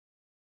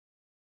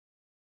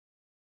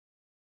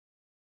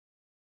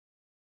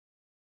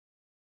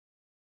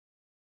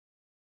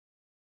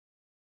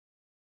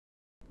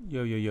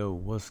Yo,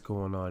 what's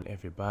going on,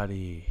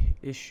 everybody?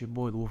 It's your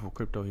boy,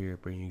 TheWolfOfCrypto here,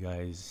 bringing you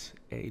guys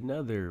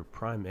another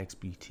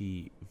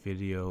PrimeXBT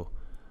video.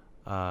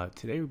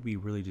 Today we'll be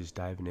really just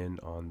diving in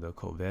on the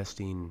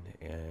Covesting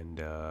and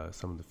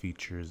some of the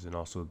features and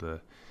also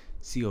the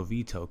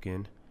COV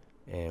token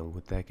and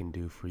what that can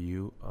do for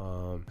you.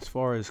 As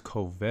far as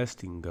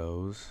Covesting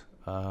goes,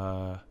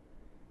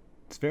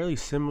 it's fairly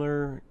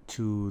similar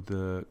to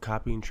the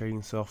copying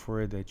trading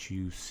software that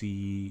you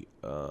see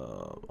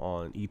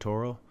on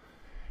eToro.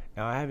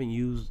 Now, I haven't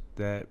used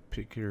that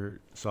particular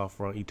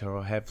software on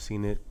eToro. I have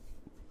seen it,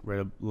 read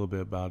a little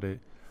bit about it.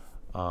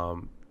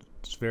 Um,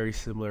 it's very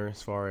similar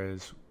as far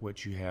as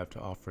what you have to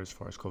offer as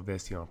far as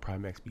Covesting on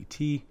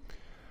PrimeXBT.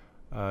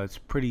 It's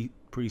pretty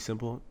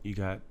simple. You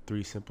got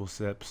 3 simple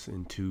steps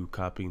into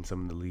copying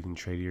some of the leading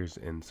traders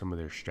and some of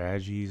their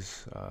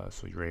strategies.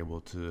 So you're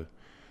able to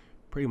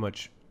pretty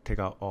much take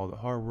out all the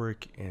hard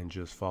work and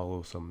just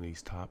follow some of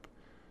these top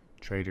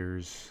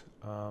traders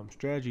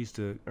strategies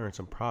to earn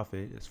some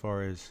profit. As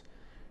far as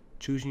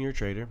choosing your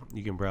trader,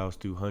 you can browse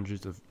through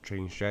hundreds of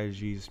trading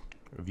strategies,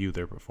 review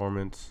their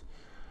performance,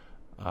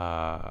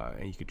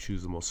 and you can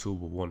choose the most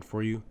suitable one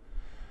for you.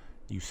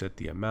 You set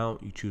the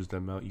amount, you choose the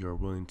amount you are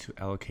willing to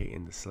allocate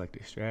in the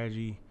selected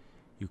strategy.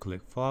 You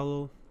click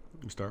follow,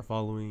 you start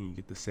following, you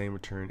get the same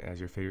return as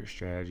your favorite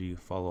strategy.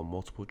 Follow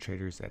multiple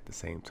traders at the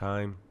same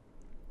time.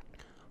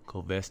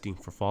 Covesting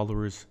for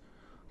followers.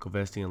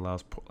 Covesting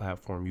allows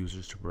platform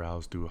users to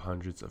browse through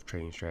hundreds of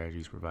trading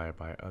strategies provided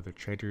by other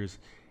traders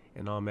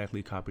and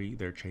automatically copy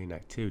their trading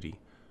activity.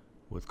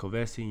 With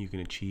Covesting, you can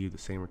achieve the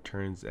same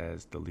returns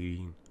as the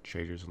leading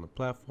traders on the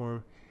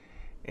platform.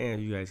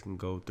 And you guys can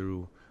go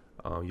through,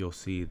 you'll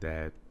see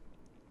that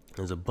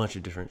there's a bunch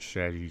of different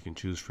strategies you can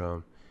choose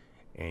from,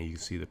 and you can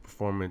see the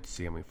performance,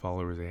 see how many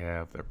followers they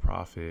have, their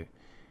profit,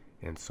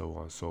 and so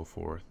on and so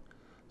forth.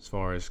 As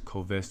far as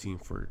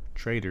Covesting for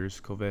traders,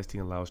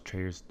 Covesting allows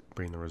traders to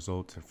bring the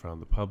results in front of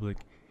the public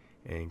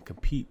and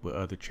compete with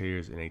other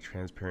traders in a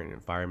transparent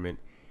environment.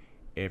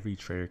 Every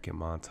trader can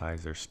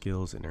monetize their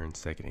skills and earn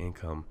second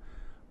income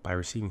by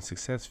receiving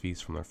success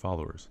fees from their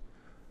followers.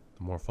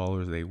 The more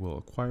followers they will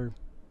acquire,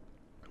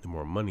 the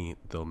more money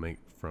they'll make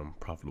from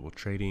profitable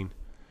trading.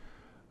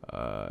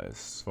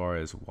 As far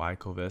as why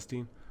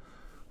Covesting,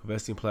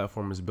 Covesting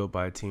platform is built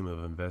by a team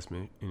of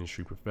investment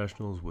industry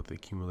professionals with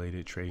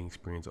accumulated trading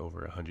experience over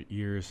 100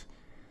 years.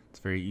 It's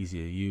very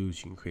easy to use.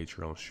 You can create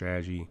your own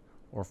strategy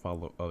or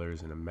follow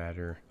others in a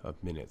matter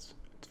of minutes.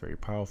 It's very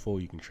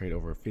powerful. You can trade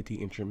over 50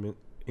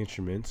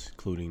 instruments,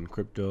 including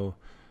crypto,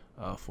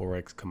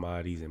 forex,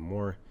 commodities, and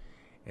more.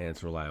 And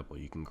it's reliable.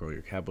 You can grow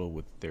your capital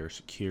with their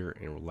secure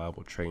and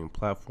reliable trading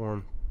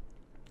platform.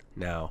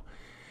 Now,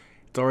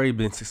 it's already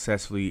been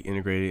successfully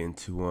integrated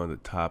into one of the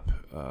top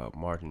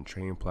margin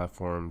trading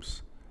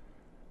platforms.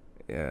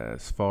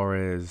 As far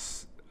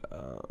as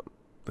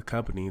the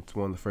company, it's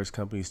one of the first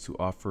companies to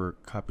offer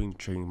copying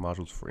trading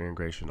modules for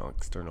integration on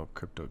external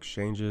crypto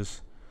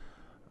exchanges.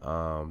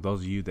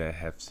 Those of you that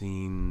have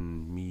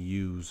seen me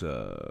use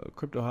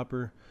Crypto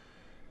Hopper,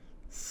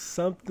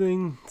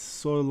 something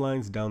sort of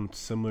lines down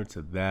similar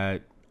to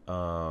that,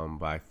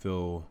 but I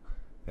feel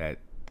that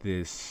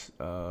this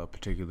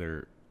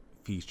particular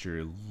feature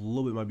a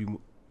little bit might be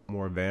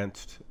more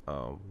advanced.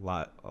 A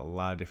lot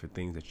of different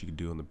things that you can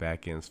do on the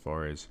back end as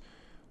far as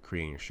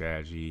creating your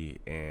strategy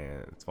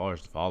and as far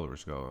as the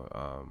followers go.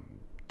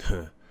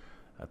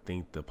 I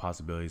think the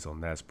possibilities on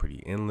that's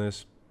pretty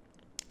endless.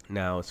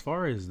 Now, as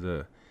far as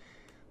the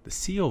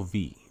COV,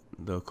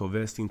 the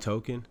Covesting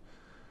token.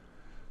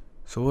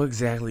 So what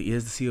exactly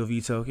is the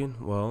COV token?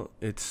 Well,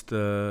 it's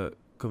the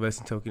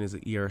Covesting token is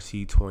an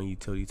ERC20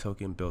 utility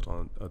token built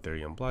on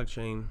Ethereum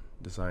blockchain,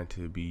 designed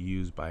to be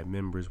used by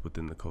members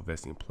within the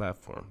Covesting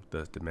platform.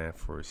 Thus, demand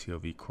for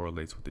COV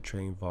correlates with the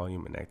trading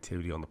volume and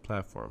activity on the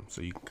platform.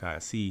 So you can kind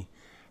of see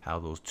how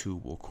those two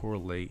will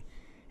correlate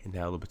and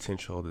how the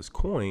potential of this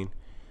coin,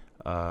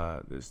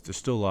 there's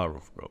still a lot of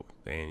room for growth,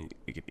 and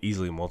it can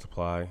easily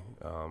multiply.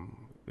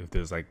 If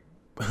there's like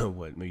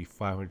maybe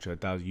 500 to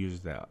 1,000 users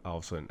that all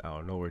of a sudden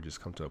out of nowhere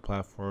just come to the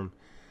platform,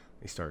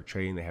 they start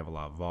trading, they have a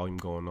lot of volume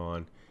going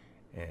on,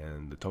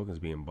 and the token's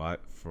being bought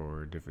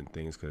for different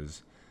things,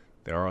 because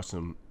there are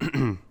some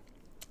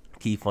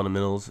key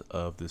fundamentals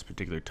of this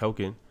particular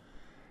token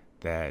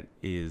that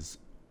is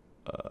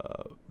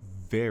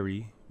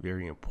very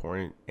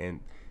important,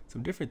 and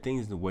some different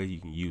things in the way you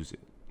can use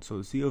it.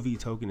 So the COV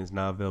token is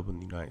not available in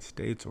the United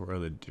States or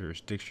other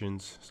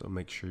jurisdictions, so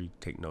make sure you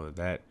take note of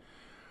that.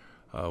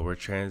 Where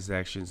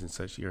transactions in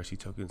such ERC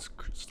tokens /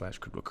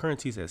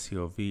 cryptocurrencies as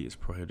COV is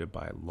prohibited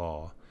by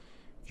law.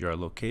 If you are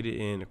located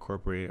in,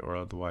 incorporated, or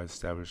otherwise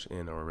established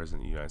in or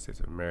resident in the United States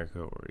of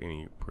America or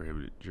any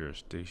prohibited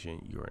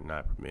jurisdiction, you are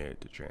not permitted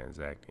to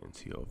transact in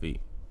COV.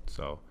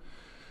 So,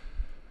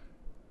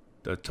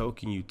 the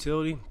token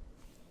utility.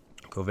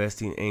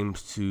 Covesting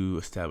aims to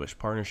establish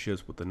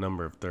partnerships with a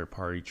number of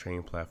third-party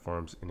trading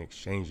platforms and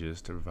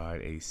exchanges to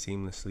provide a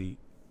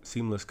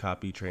seamless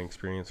copy trading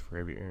experience. For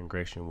every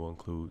integration will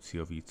include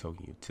COV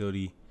token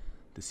utility.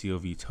 The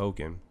COV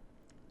token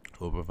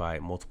will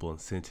provide multiple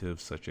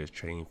incentives such as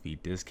trading fee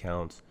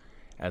discounts,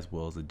 as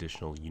well as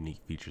additional unique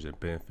features and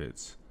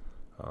benefits.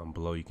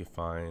 Below you can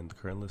find the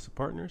current list of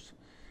partners,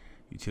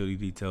 utility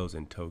details,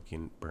 and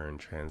token burn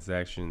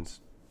transactions.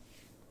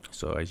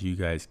 So as you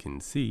guys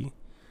can see,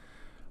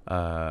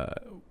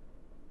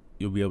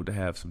 you'll be able to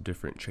have some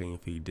different trading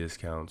fee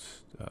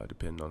discounts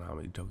depending on how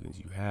many tokens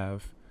you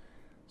have.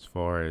 As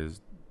far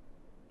as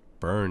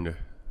burned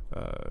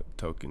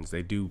tokens,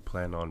 they do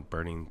plan on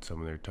burning some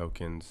of their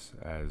tokens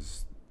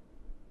as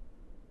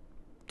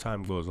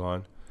time goes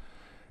on.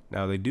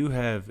 Now they do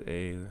have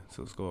so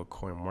let's go to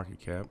coin market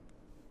cap,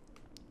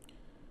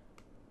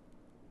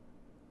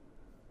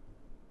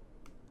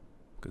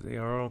 because they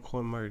are on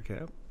coin market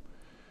cap.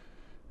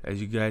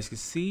 As you guys can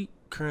see,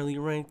 currently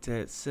ranked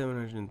at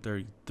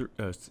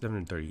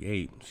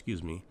 738,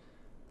 excuse me.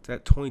 It's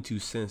at 22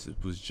 cents.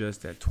 It was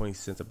just at 20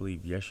 cents, I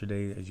believe,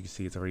 yesterday. As you can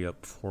see, it's already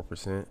up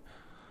 4%.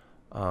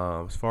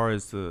 As far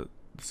as the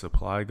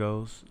supply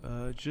goes,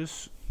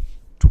 just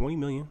 20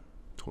 million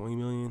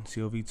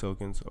COV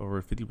tokens.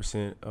 Over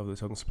 50% of the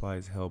token supply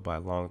is held by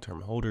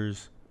long-term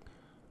holders.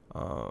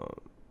 And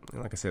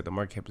like I said, the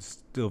market cap is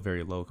still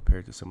very low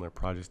compared to similar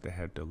projects that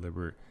have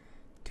delivered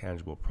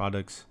tangible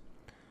products.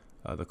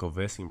 The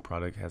Covesting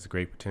product has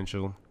great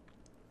potential.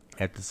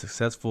 At the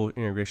successful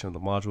integration of the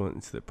module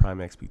into the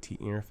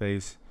PrimeXBT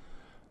interface,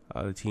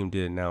 the team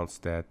did announce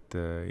that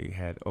they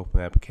had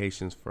open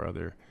applications for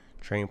other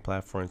trading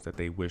platforms that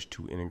they wish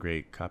to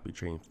integrate copy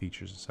trading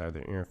features inside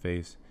their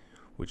interface,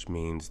 which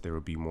means there will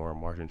be more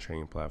margin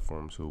trading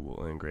platforms who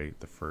will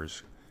integrate the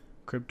first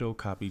crypto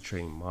copy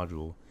trading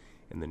module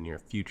in the near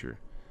future.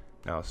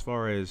 Now, as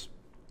far as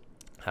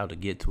how to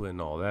get to it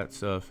and all that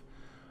stuff,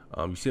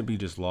 you simply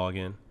just log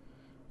in.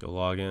 You'll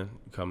log in,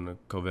 you come to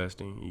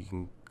Covesting, you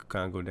can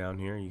kind of go down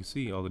here and you can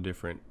see all the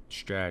different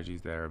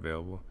strategies that are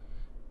available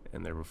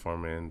and their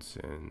performance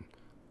and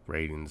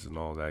ratings and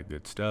all that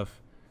good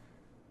stuff.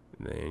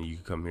 And then you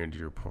can come here to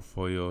your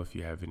portfolio if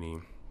you have any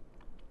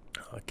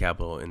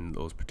capital in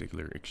those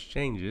particular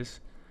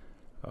exchanges,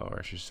 or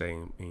I should say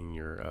in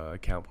your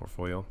account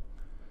portfolio.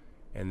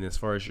 And as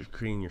far as you're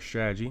creating your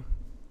strategy,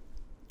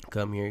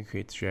 come here, you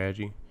create the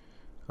strategy,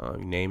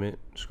 you name it,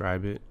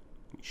 describe it,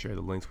 you share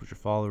the links with your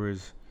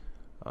followers.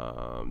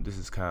 This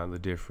is kind of the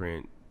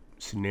different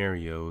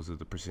scenarios of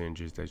the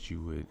percentages that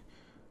you would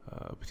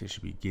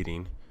potentially be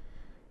getting.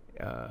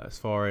 As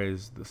far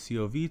as the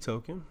COV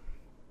token,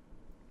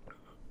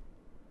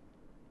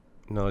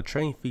 the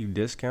trading fee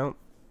discount,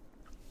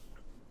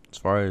 as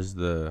far as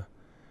the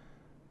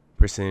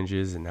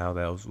percentages and how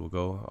those will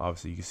go,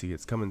 obviously you can see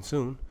it's coming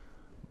soon,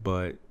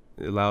 but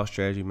it allows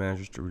strategy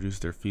managers to reduce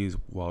their fees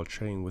while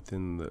trading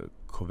within the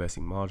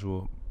Covesting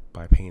module.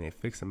 By paying a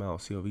fixed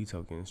amount of COV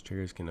tokens,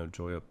 traders can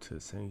enjoy up to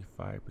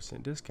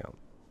 75% discount.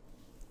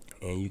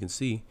 And you can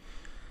see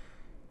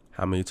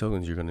how many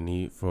tokens you're going to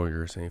need for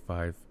your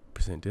 75%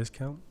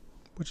 discount,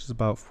 which is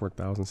about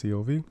 4,000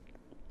 COV.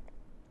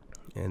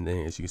 And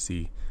then as you can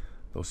see,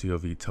 those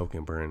COV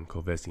token burn,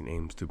 Covesting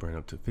aims to burn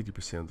up to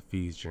 50% of the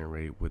fees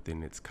generated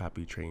within its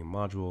copy trading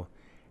module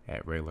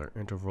at regular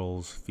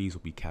intervals. Fees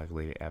will be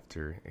calculated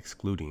after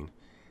excluding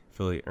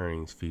affiliate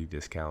earnings, fee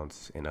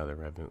discounts, and other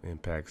revenue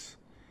impacts.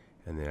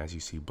 And then as you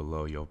see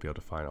below, you'll be able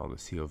to find all the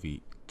COV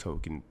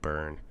token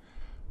burn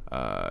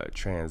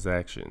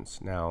transactions.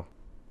 Now,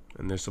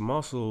 and there's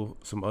also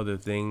some other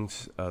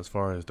things as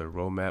far as the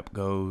roadmap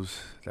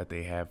goes that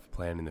they have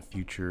planned in the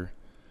future.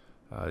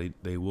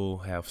 They will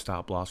have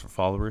stop loss for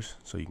followers,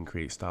 so you can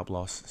create stop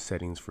loss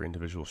settings for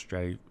individual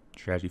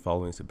strategy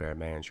followings to better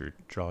manage your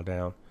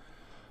drawdown,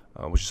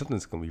 which is something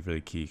that's going to be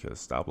really key,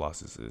 because stop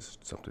losses is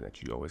something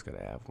that you always got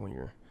to have when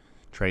you're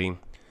trading.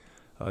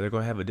 They're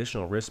going to have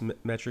additional risk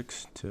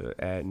metrics to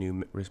add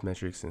new risk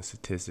metrics and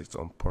statistics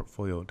on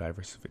portfolio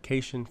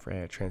diversification for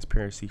added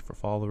transparency for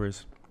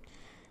followers.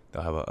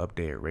 They'll have an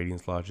updated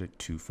ratings logic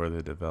to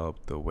further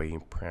develop the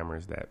weighting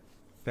parameters that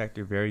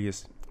factor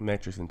various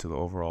metrics into the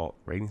overall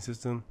rating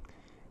system.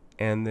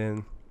 And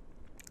then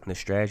the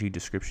strategy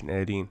description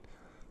editing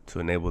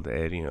to enable the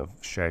editing of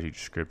strategy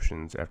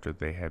descriptions after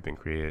they have been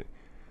created.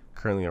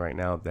 Currently, right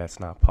now, that's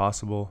not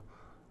possible.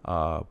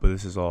 But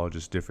this is all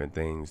just different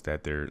things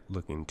that they're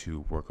looking to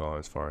work on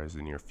as far as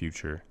the near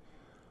future.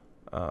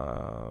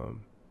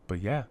 But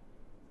yeah,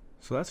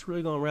 so that's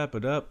really gonna wrap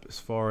it up as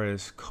far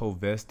as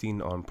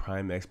Covesting on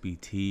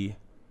PrimeXBT.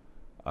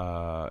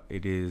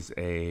 It is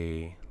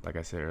like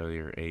I said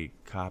earlier, a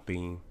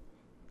copying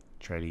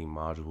trading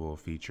module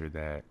feature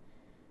that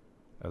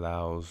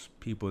allows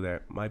people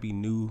that might be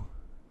new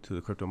to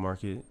the crypto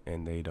market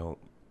and they don't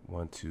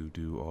want to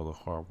do all the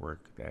hard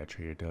work that a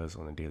trader does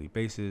on a daily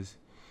basis.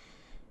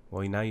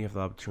 Well, now you have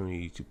the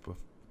opportunity to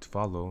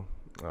follow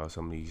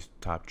some of these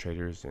top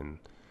traders and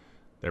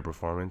their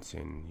performance,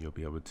 and you'll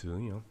be able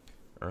to,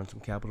 earn some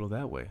capital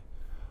that way.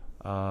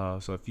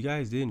 So if you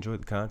guys did enjoy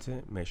the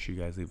content, make sure you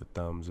guys leave a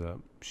thumbs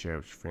up, share it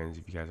with your friends.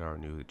 If you guys are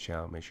new to the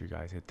channel, make sure you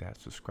guys hit that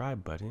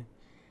subscribe button,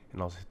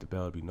 and also hit the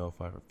bell to be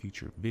notified for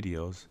future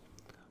videos.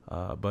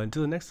 But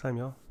until the next time,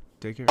 y'all,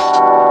 take care.